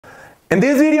In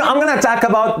this video, I'm gonna talk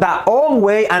about the old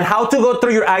way and how to go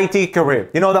through your IT career.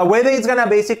 You know, the way that it's gonna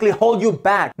basically hold you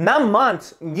back, not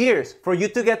months, years, for you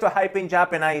to get to a high-paying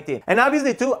job in IT. And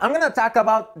obviously too, I'm gonna talk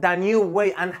about the new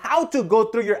way and how to go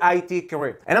through your IT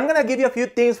career. And I'm gonna give you a few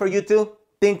things for you to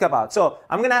think about. So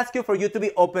I'm gonna ask you for you to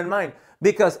be open-minded,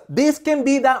 because this can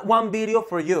be that one video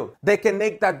for you that can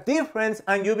make that difference,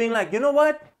 and you being like, you know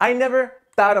what? I never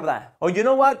thought of that. Or you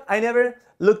know what? I never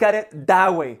look at it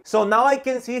that way. So now I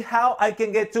can see how I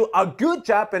can get to a good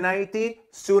job in IT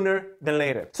sooner than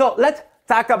later. So let's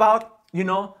talk about, you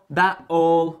know, that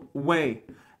old way.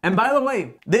 And by the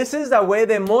way, this is the way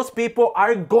that most people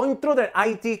are going through their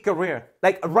IT career,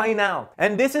 like right now.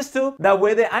 And this is too the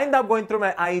way that I end up going through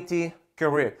my IT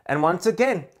career. And once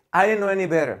again, I didn't know any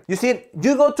better. You see,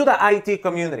 you go to the IT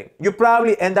community, you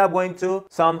probably end up going to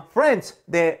some friends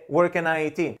that work in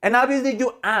IT. And obviously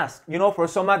you ask, you know, for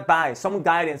some advice, some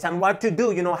guidance on what to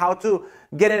do, you know, how to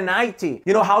get in IT,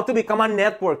 you know, how to become a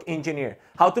network engineer,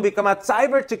 how to become a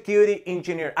cybersecurity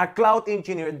engineer, a cloud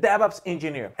engineer, DevOps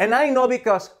engineer. And I know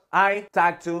because I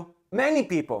talk to many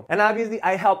people, and obviously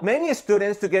I help many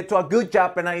students to get to a good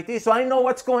job in IT, so I know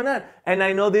what's going on, and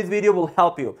I know this video will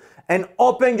help you and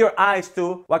open your eyes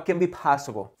to what can be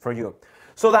possible for you.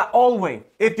 So that old way,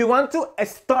 if you want to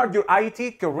start your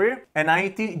IT career in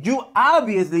IT, you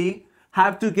obviously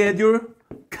have to get your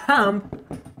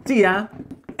CompTIA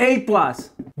A+.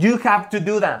 You have to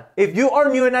do that. If you are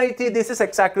new in IT, this is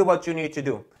exactly what you need to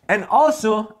do. And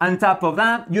also, on top of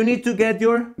that, you need to get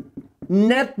your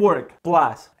Network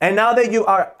Plus. And now that you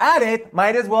are at it,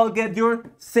 might as well get your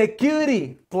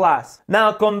Security Plus.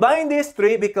 Now combine these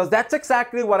three, because that's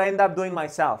exactly what I end up doing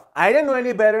myself. I didn't know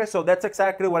any better, so that's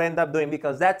exactly what I end up doing,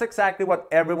 because that's exactly what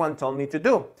everyone told me to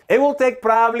do. It will take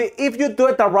probably, if you do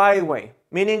it the right way,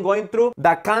 meaning going through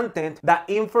the content, the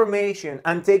information,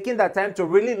 and taking the time to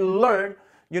really learn,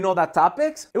 you know, the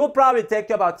topics, it will probably take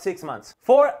you about 6 months,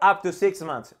 4 up to 6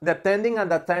 months, depending on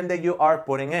the time that you are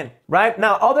putting in, right?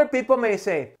 Now, other people may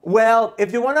say, well,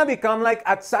 if you want to become like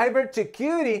a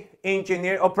cybersecurity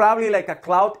engineer or probably like a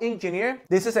cloud engineer,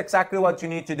 this is exactly what you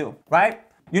need to do, right?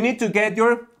 You need to get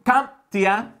your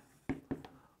CompTIA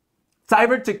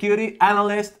Cybersecurity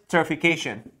Analyst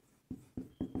certification.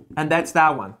 And that's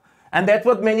that one. And that's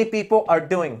what many people are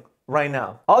doing right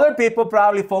now. Other people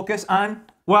probably focus on,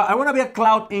 well, I want to be a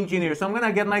cloud engineer, so I'm going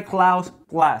to get my Cloud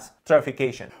Plus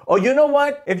certification. Or you know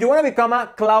what? If you want to become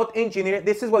a cloud engineer,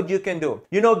 this is what you can do.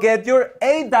 You know, get your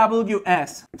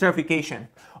AWS certification,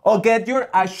 or get your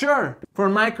Azure for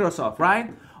Microsoft,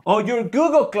 right? Or your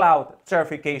Google Cloud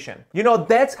certification. You know,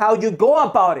 that's how you go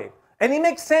about it. And it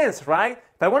makes sense, right?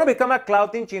 If I want to become a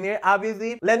cloud engineer,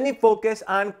 obviously, let me focus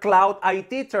on cloud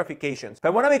IT certifications. If I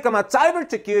want to become a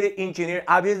cybersecurity engineer,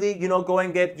 obviously, you know, go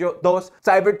and get those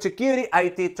cybersecurity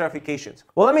IT certifications.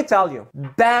 Well, let me tell you,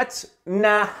 that's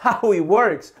not how it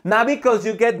works. Not because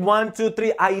you get 1, 2, 3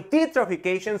 IT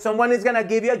certifications, someone is going to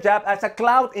give you a job as a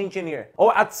cloud engineer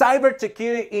or a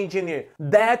cybersecurity engineer.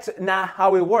 That's not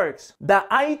how it works. The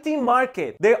IT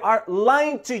market, they are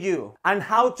lying to you on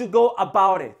how to go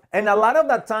about it. And a lot of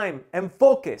the time and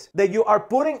focus that you are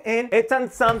putting in, it's on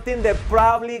something that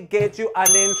probably gets you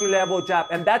an entry-level job.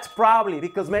 And that's probably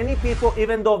because many people,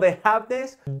 even though they have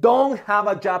this, don't have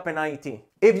a job in IT.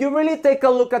 If you really take a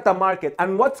look at the market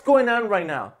and what's going on right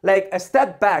now, like a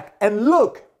step back and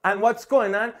look at what's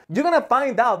going on, you're gonna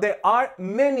find out there are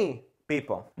many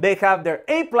people. They have their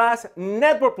A+,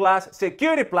 Network Plus,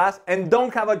 Security Plus, and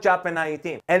don't have a job in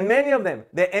IT. And many of them,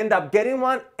 they end up getting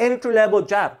one entry-level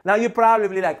job. Now you're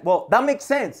probably like, well, that makes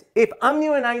sense. If I'm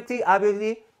new in IT,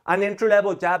 obviously, an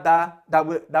entry-level job,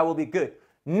 that will be good.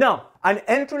 No, an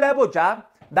entry-level job,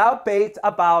 that pays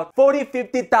about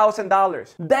 $40,000,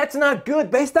 $50,000. That's not good.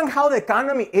 Based on how the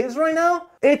economy is right now,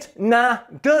 it's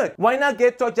not good. Why not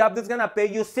get to a job that's gonna pay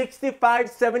you $65,000,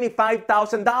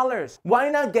 $75,000? Why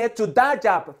not get to that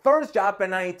job, first job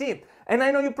in IT? And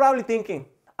I know you're probably thinking,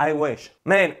 I wish.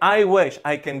 Man, I wish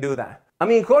I can do that. I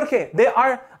mean, Jorge,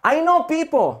 I know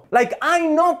people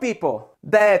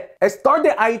that start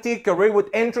the IT career with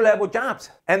entry-level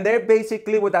jobs, and they're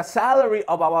basically with a salary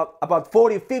of about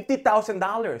 $40,000,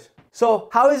 $50,000. So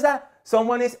how is that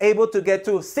someone is able to get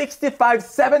to $65,000,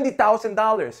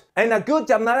 $70,000 and a good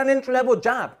job, not an entry-level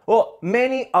job? Well,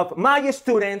 many of my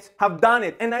students have done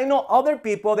it, and I know other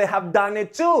people that have done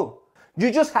it too. You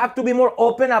just have to be more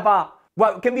open about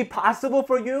what can be possible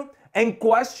for you and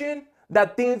question the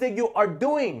things that you are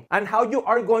doing and how you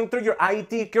are going through your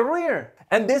IT career.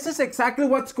 And this is exactly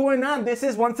what's going on. This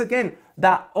is, once again,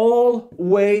 the old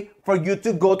way for you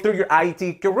to go through your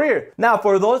IT career. Now,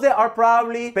 for those that are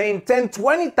probably paying $10,000,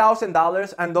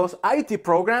 $20,000 on those IT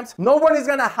programs, no one is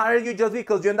gonna hire you just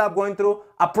because you end up going through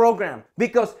a program.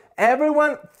 Because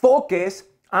everyone focus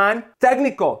on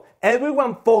technical.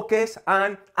 Everyone focus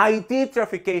on IT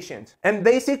certifications. And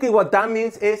basically what that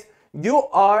means is you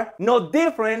are no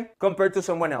different compared to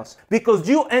someone else because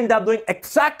you end up doing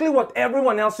exactly what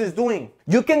everyone else is doing.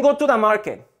 You can go to the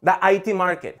market, the IT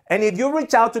market, and if you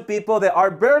reach out to people that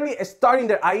are barely starting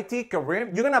their IT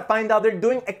career, you're gonna find out they're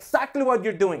doing exactly what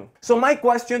you're doing. So my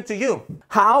question to you,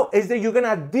 how is that you're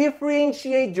gonna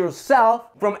differentiate yourself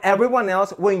from everyone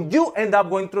else when you end up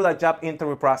going through the job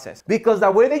interview process? Because the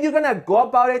way that you're gonna go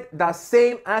about it, the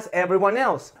same as everyone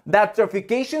else. The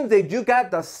certifications that you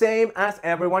got, the same as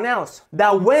everyone else.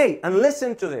 The way, and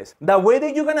listen to this, the way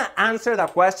that you're gonna answer the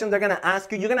questions they're gonna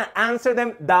ask you, you're gonna answer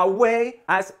them the way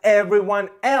as everyone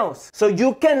else. So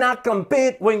you cannot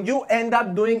compete when you end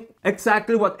up doing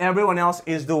exactly what everyone else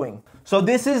is doing. So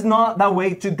this is not the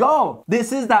way to go.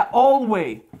 This is the old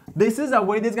way. This is the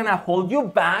way that's gonna hold you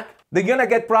back. They're gonna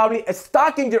get probably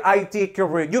stuck in your IT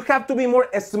career. You have to be more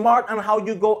smart on how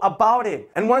you go about it.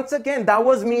 And once again, that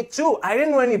was me too. I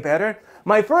didn't know any better.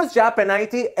 My first job in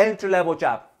IT, entry-level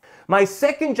job. My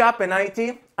second job in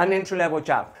IT, an entry-level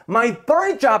job. My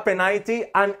third job in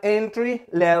IT, an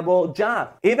entry-level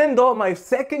job. Even though my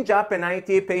second job in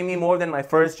IT paid me more than my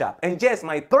first job. And yes,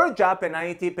 my third job in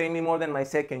IT paid me more than my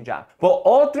second job. But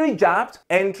all three jobs,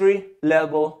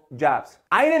 entry-level jobs.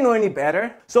 I didn't know any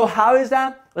better. So how is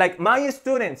that? Like my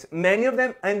students, many of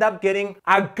them end up getting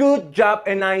a good job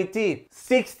in IT.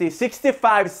 60,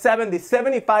 65, 70,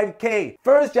 75K.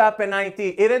 First job in IT,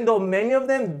 even though many of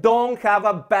them don't have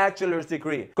a bachelor's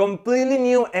degree. Completely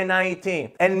new in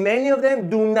IT. And many of them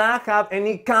do not have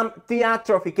any CompTIA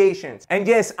certifications. And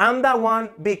yes, I'm the one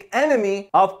big enemy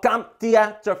of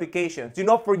CompTIA certifications, you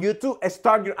know, for you to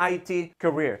start your IT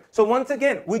career. So once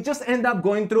again, we just end up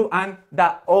going through on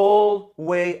the old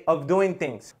way of doing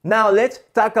things. Now let's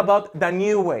talk about the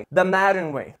new way, the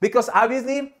modern way. Because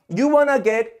obviously, you want to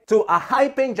get to a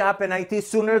high-paying job in IT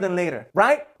sooner than later,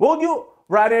 right? Would you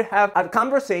rather have a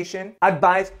conversation,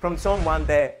 advice from someone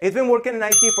that has been working in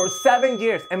IT for 7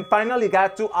 years and finally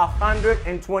got to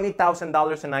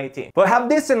 $120,000 in IT? But have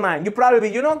this in mind, you probably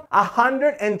be,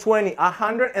 120,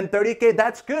 130K,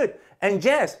 that's good. And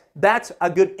yes, that's a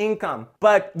good income,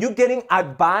 but you're getting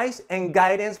advice and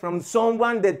guidance from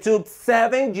someone that took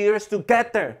 7 years to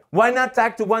get there. Why not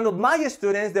talk to one of my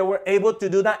students that were able to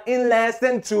do that in less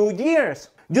than 2 years?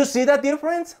 You see that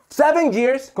difference? 7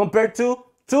 years compared to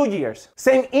 2 years.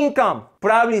 Same income,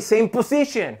 probably same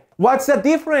position. What's the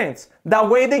difference? The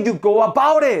way that you go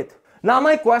about it. Now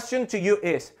my question to you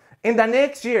is, in the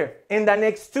next year, in the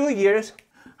next 2 years,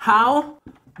 how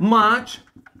much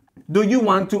do you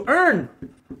want to earn?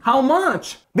 How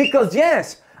much? Because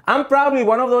yes, I'm probably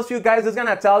one of those few guys that's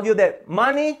gonna tell you that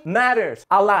money matters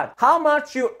a lot. How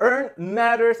much you earn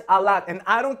matters a lot. And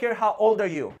I don't care how old are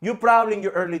you. You're probably in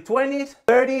your early 20s,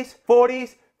 30s,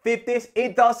 40s, 50s.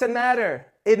 It doesn't matter.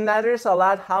 It matters a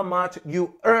lot how much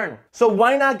you earn. So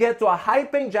why not get to a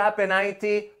high-paying job in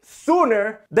IT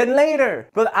sooner than later?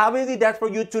 But obviously that's for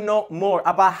you to know more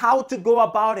about how to go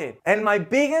about it. And my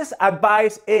biggest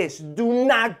advice is do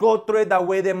not go through it the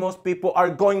way that most people are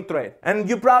going through it. And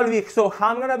you probably be, so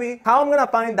how I'm gonna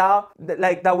find out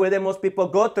like the way that most people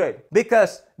go through it?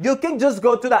 Because you can just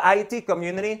go to the IT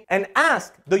community and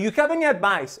ask, do you have any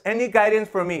advice, any guidance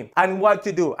for me on what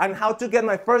to do and how to get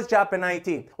my first job in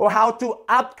IT or how to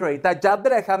upgrade that job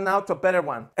that I have now to a better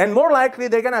one? And more likely,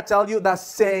 they're gonna tell you the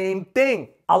same thing.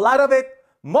 A lot of it,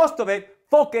 most of it,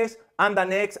 focus on the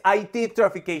next IT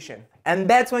certification. And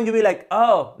that's when you be like,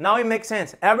 oh, now it makes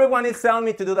sense. Everyone is telling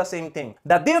me to do the same thing.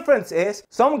 The difference is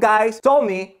some guys told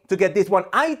me to get this one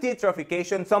IT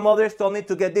certification, some others told me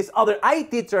to get this other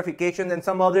IT certification, and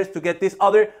some others to get this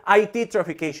other IT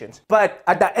certifications. But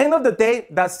at the end of the day,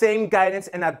 the same guidance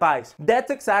and advice. That's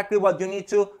exactly what you need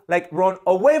to like run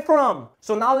away from.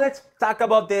 So now let's talk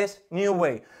about this new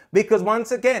way. Because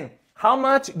once again, how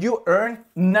much you earn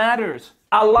matters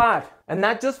a lot. And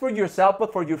not just for yourself,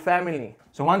 but for your family.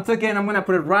 So once again, I'm gonna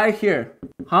put it right here.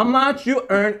 How much you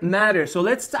earn matters. So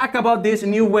let's talk about this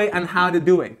new way and how to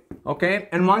do it. Okay,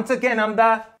 and once again, I'm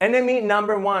the enemy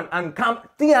number one and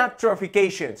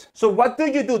theatrifications. So what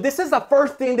do? This is the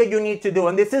first thing that you need to do,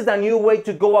 and this is the new way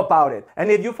to go about it.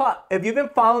 And if you've been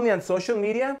following me on social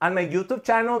media and my YouTube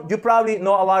channel, you probably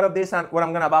know a lot of this and what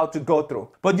I'm about to go through.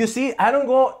 But you see, I don't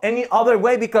go any other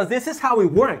way because this is how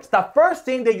it works. The first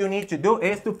thing that you need to do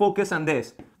is to focus on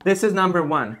this. This is number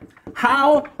one.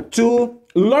 How to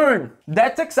learn.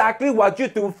 That's exactly what you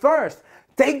do first.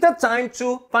 Take the time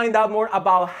to find out more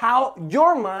about how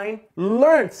your mind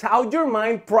learns, how your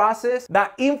mind processes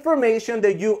the information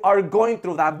that you are going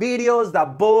through, the videos, the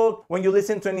book, when you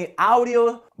listen to any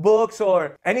audio books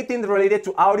or anything related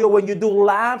to audio, when you do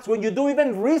labs, when you do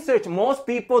even research. Most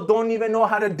people don't even know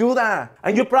how to do that.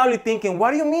 And you're probably thinking,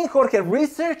 what do you mean, Jorge?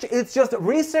 Research? It's just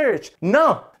research.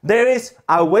 No, there is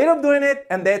a way of doing it,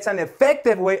 and that's an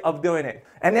effective way of doing it.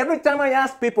 And every time I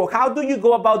ask people, how do you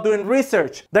go about doing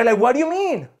research? They're like, what do you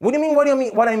mean? What do you mean? What do you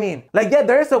mean? What I mean? Like, yeah,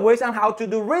 there's a ways on how to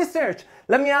do research.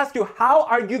 Let me ask you, how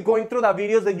are you going through the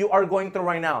videos that you are going through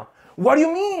right now? What do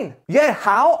you mean? Yeah,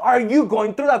 how are you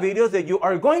going through the videos that you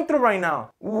are going through right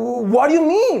now? What do you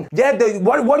mean? Yeah,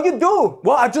 what do you do?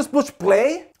 Well, I just push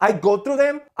play. I go through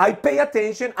them. I pay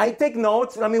attention. I take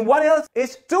notes. I mean, what else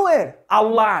is to it? A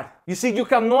lot. You see, you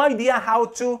have no idea how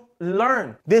to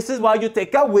learn. This is why you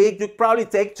take a week. You probably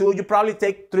take 2. You probably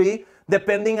take 3,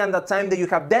 depending on the time that you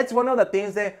have. That's one of the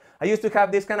things that I used to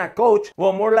have this kind of coach,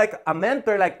 well, more like a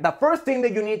mentor. Like, the first thing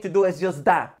that you need to do is just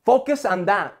that. Focus on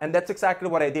that. And that's exactly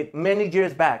what I did many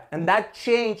years back. And that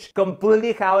changed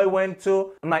completely how I went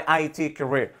to my IT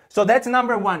career. So that's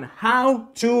number one, how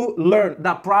to learn,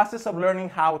 the process of learning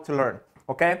how to learn.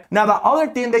 Okay. Now, the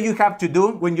other thing that you have to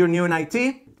do when you're new in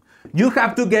IT, you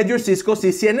have to get your Cisco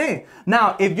CCNA.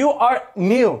 Now, if you are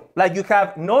new, like you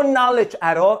have no knowledge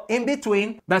at all in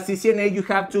between the CCNA, you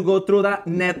have to go through the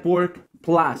Network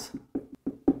Plus.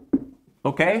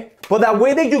 Okay? But the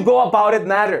way that you go about it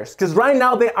matters, because right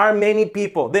now there are many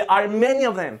people, there are many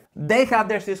of them, they have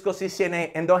their Cisco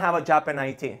CCNA and don't have a job in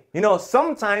IT. You know,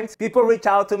 sometimes people reach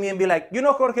out to me and be like, you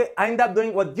know, Jorge, I end up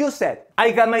doing what you said.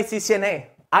 I got my CCNA.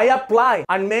 I apply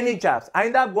on many jobs. I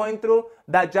end up going through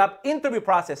that job interview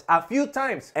process a few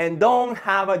times and don't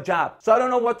have a job. So I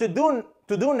don't know what to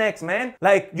do next, man.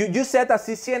 Like, you said a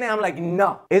CCNA. I'm like,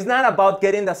 no, it's not about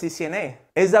getting the CCNA.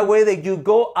 It's the way that you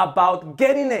go about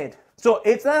getting it. So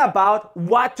it's not about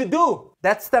what to do.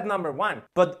 That's step number one.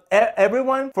 But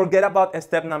everyone forget about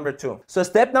step number 2. So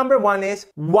step number 1 is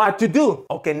what to do.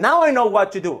 Okay, now I know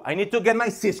what to do. I need to get my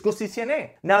Cisco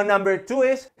CCNA. Now number 2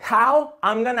 is how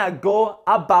I'm gonna go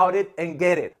about it and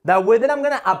get it. The way that I'm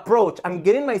gonna approach, I'm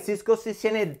getting my Cisco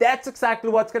CCNA, that's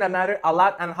exactly what's gonna matter a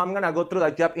lot, and how I'm gonna go through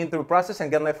the job interview process and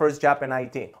get my first job in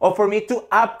IT. Or for me to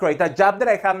upgrade the job that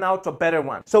I have now to a better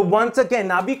one. So once again,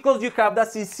 not because you have the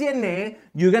CCNA,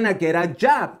 you're gonna get a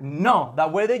job. No, the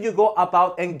way that you go about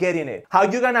and getting it. How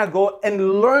you gonna go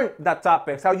and learn the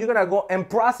topics. How you gonna go and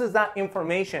process that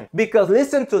information. Because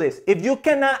listen to this, if you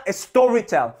cannot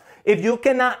storytell, if you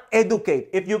cannot educate,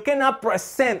 if you cannot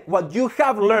present what you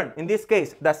have learned, in this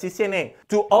case, the CCNA,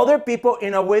 to other people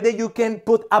in a way that you can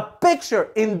put a picture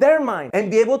in their mind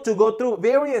and be able to go through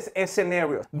various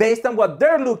scenarios based on what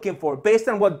they're looking for, based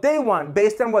on what they want,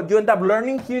 based on what you end up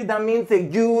learning here, that means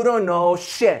that you don't know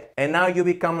shit. And now you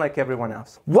become like everyone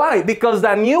else. Why? Because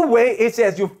the new way is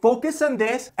as you focus on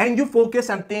this and you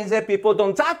focus on things that people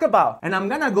don't talk about. And I'm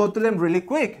gonna go to them really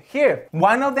quick. Here,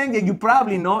 one of them that you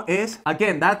probably know is,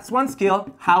 again, that's one skill,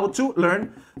 how to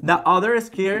learn. The other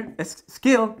skill is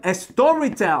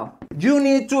storytell. You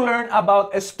need to learn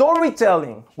about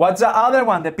storytelling. What's the other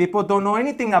one that people don't know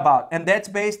anything about? And that's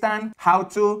based on how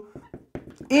to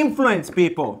influence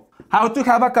people. How to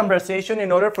have a conversation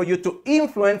in order for you to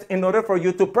influence, in order for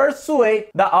you to persuade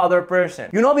the other person.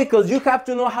 You know, because you have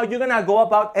to know how you're gonna go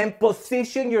about and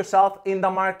position yourself in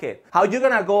the market. How you're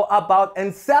gonna go about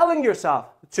and selling yourself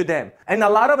to them. And a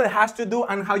lot of it has to do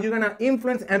on how you're gonna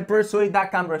influence and persuade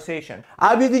that conversation.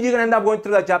 Obviously, you're gonna end up going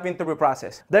through the job interview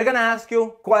process. They're gonna ask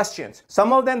you questions.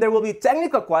 Some of them, there will be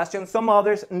technical questions, some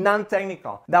others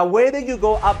non-technical. The way that you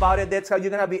go about it, that's how you're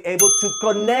gonna be able to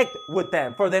connect with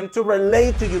them, for them to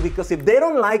relate to you, because if they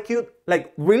don't like you,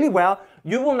 like really well,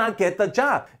 you will not get the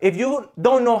job. If you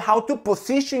don't know how to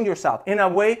position yourself in a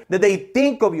way that they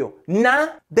think of you,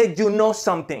 not that you know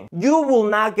something, you will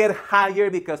not get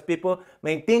hired because people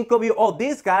may think of you, oh,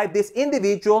 this guy, this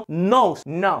individual knows.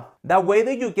 No, The way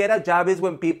that you get a job is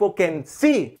when people can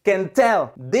see, can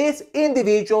tell, this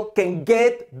individual can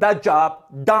get the job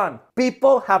done.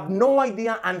 People have no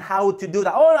idea on how to do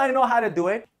that. Oh, I know how to do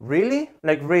it. Really?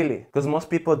 Like really? Because most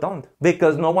people don't.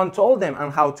 Because no one told them on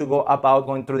how to go about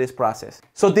going through this process.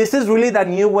 So this is really the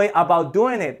new way about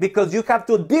doing it, because you have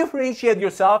to differentiate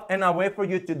yourself, and a way for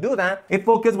you to do that, it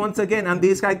focuses once again on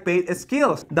these high-paid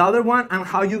skills. The other one on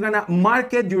how you're gonna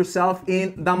market yourself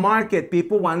in the market.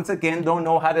 People once again don't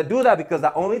know how to do that, because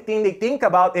the only thing they think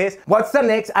about is what's the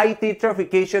next IT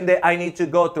certification that I need to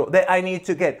go through, that I need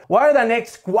to get? What are the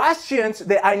next questions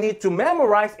that I need to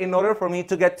memorize in order for me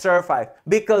to get certified?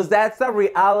 Because that's the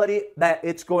reality that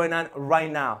it's going on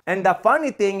right now. And the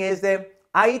funny thing is that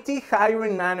IT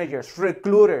hiring managers,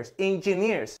 recruiters,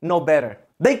 engineers know better.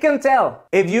 They can tell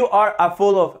if you are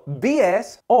full of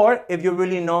BS or if you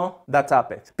really know the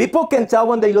topics. People can tell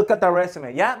when they look at the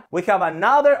resume. Yeah, we have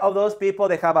another of those people.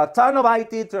 They have a ton of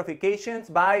IT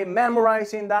certifications by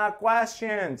memorizing the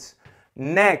questions.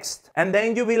 Next. And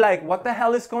then you'll be like, what the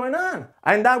hell is going on?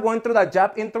 I'm not going through the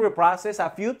job interview process a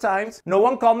few times. No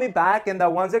one called me back, and the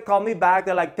ones that called me back,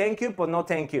 they're like, thank you, but no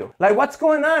thank you. Like, what's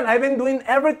going on? I've been doing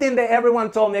everything that everyone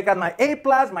told me. I got my A+,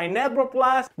 my Network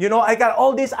Plus, you know, I got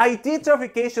all these IT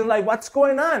certifications. Like, what's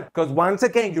going on? Because once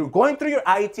again, you're going through your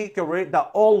IT career the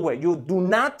old way. You do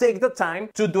not take the time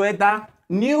to do it the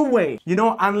new way. You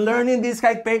know, I'm learning these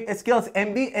high-paid skills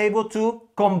and be able to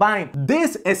combine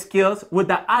these skills with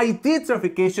the IT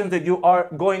certifications that you are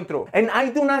going through. And I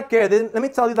do not care. Let me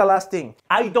tell you the last thing.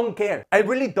 I don't care. I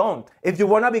really don't. If you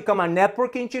want to become a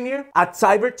network engineer, a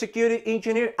cybersecurity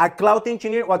engineer, a cloud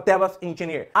engineer, or DevOps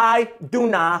engineer, I do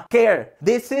not care.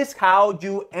 This is how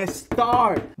you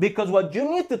start. Because what you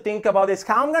need to think about is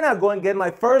how I'm gonna go and get my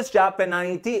first job in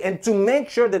IT, and to make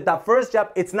sure that the first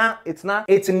job, it's not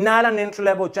an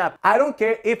entry-level job. I don't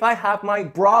care if I have my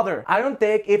brother. I don't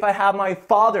take if I have my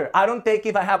father. I don't take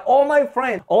if I have all my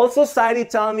friends. All society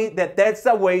telling me that that's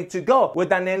the way to go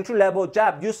with an entry-level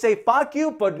job. You say, fuck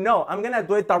you, but no, I'm gonna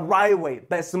do it the right way,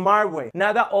 the smart way,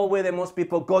 not the old way that most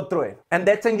people go through it. And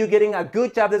that's when you're getting a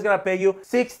good job that's gonna pay you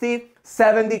 60,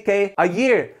 70K a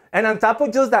year. And on top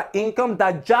of just that income,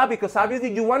 that job, because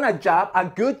obviously you want a job, a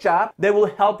good job, that will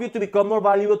help you to become more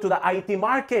valuable to the IT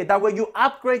market. That way you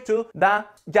upgrade to the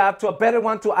job, to a better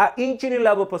one, to an engineer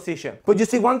level position. But you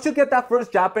see, once you get that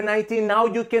first job in IT, now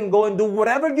you can go and do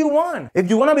whatever you want. If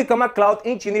you want to become a cloud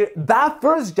engineer, that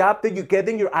first job that you get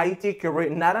in your IT career,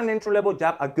 not an entry level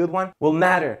job, a good one, will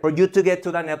matter for you to get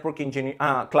to the network engineer,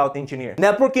 cloud engineer.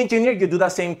 Network engineer, you do the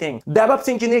same thing. DevOps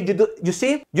engineer,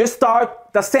 you start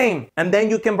the same, and then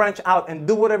you can branch out and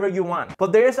do whatever you want.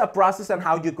 But there is a process on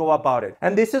how you go about it.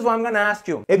 And this is what I'm gonna ask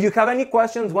you. If you have any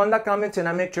questions, go in the comments and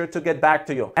I'll make sure to get back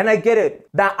to you. And I get it.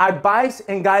 The advice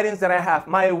and guidance that I have,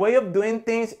 my way of doing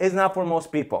things is not for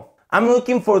most people. I'm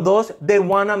looking for those that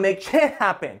wanna make shit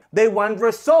happen. They want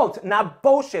results, not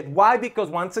bullshit. Why? Because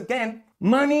once again,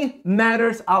 money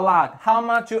matters a lot. How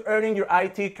much you earn in your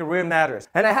IT career matters.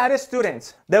 And I had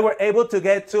students that were able to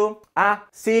get to a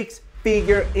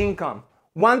 6-figure income.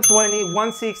 120,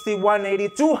 160,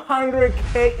 180,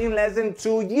 200K in less than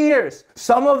 2 years.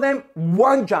 Some of them,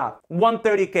 one job,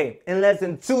 130K in less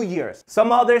than 2 years.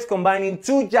 Some others combining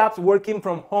 2 jobs working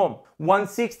from home,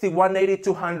 160, 180,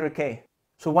 200K.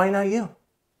 So why not you?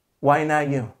 Why not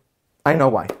you? I know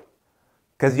why.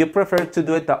 Because you prefer to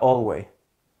do it the old way.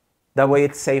 That way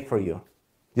it's safe for you.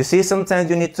 You see, sometimes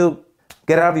you need to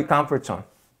get out of your comfort zone.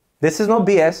 This is no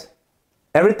BS.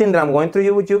 Everything that I'm going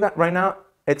through with you right now,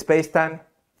 it's based on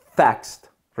facts,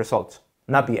 results,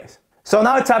 not BS. So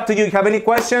now it's up to you. If you have any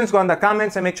questions, go in the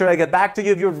comments and make sure I get back to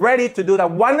you. If you're ready to do that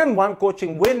one-on-one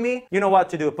coaching with me, you know what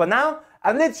to do. But now,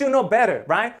 I'll let you know better,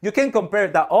 right? You can compare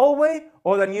the old way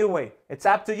or the new way. It's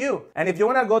up to you. And if you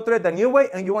want to go through it the new way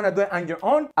and you want to do it on your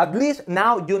own, at least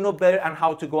now you know better on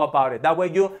how to go about it. That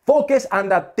way you focus on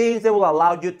the things that will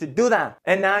allow you to do that.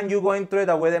 And now you're going through it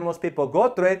the way that most people go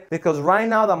through it, because right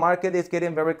now the market is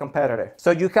getting very competitive. So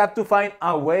you have to find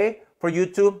a way for you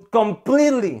to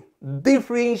completely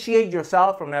differentiate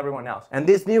yourself from everyone else. And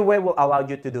this new way will allow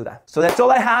you to do that. So that's all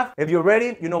I have. If you're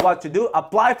ready, you know what to do.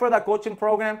 Apply for the coaching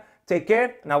program. Take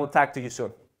care, and I will talk to you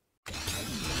soon.